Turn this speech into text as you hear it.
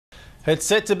It's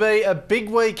set to be a big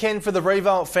weekend for the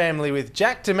Riewoldt family, with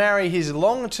Jack to marry his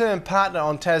long-term partner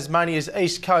on Tasmania's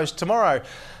east coast tomorrow.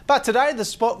 But today the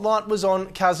spotlight was on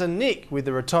cousin Nick, with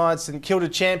the retired St Kilda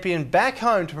champion back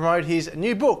home to promote his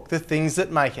new book, The Things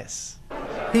That Make Us.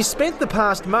 He spent the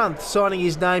past month signing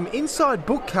his name inside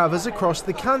book covers across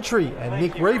the country, and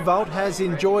Nick Riewoldt has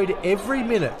enjoyed every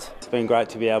minute. It's been great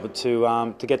to be able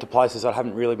to get to places I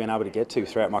haven't really been able to get to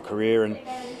throughout my career, and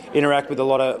interact with a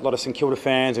lot of St Kilda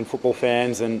fans and football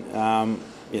fans, and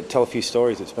tell a few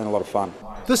stories. It's been a lot of fun.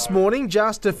 This morning,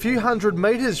 just a few hundred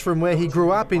metres from where he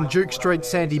grew up in Duke Street,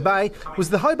 Sandy Bay, was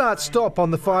the Hobart stop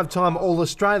on the five-time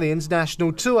All-Australians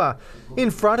national tour. In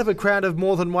front of a crowd of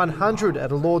more than 100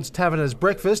 at a Lord's Taverners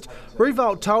breakfast,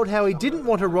 Riewoldt told how he didn't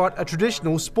want to write a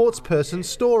traditional sportsperson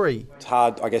story. It's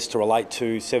hard, I guess, to relate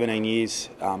to 17 years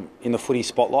in the footy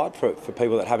spotlight for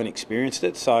people that haven't experienced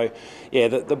it. So, yeah,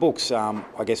 the book's,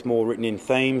 I guess, more written in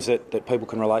themes that people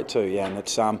can relate to. Yeah, and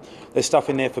it's there's stuff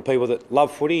in there for people that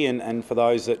love footy, and for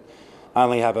those that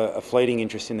only have a fleeting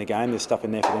interest in the game, there's stuff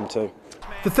in there for them too.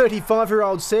 The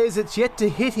 35-year-old says it's yet to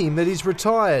hit him that he's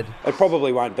retired. It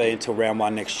probably won't be until round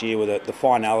one next year where the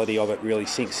finality of it really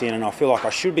sinks in, and I feel like I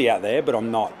should be out there, but I'm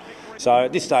not. So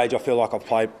at this stage I feel like I've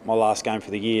played my last game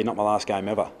for the year, not my last game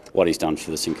ever. What he's done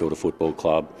for the St Kilda Football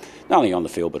Club, not only on the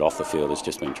field but off the field, has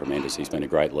just been tremendous. He's been a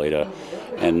great leader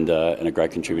and a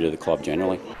great contributor to the club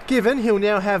generally. Given he'll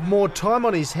now have more time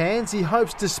on his hands, he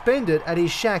hopes to spend it at his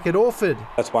shack at Orford.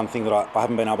 That's one thing that I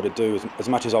haven't been able to do as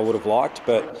much as I would have liked,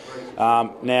 but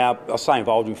now I'll stay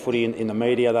involved in footy in the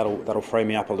media. That'll free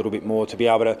me up a little bit more to be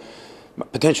able to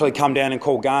potentially come down and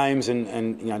call games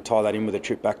and tie that in with a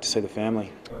trip back to see the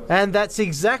family. And that's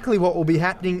exactly what will be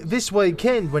happening this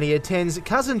weekend when he attends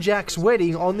cousin Jack's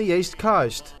wedding on the east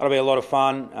coast. That'll be a lot of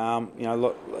fun.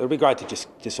 It'll be great to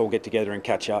just all get together and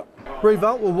catch up.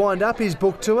 Riewoldt will wind up his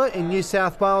book tour in New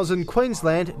South Wales and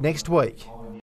Queensland next week.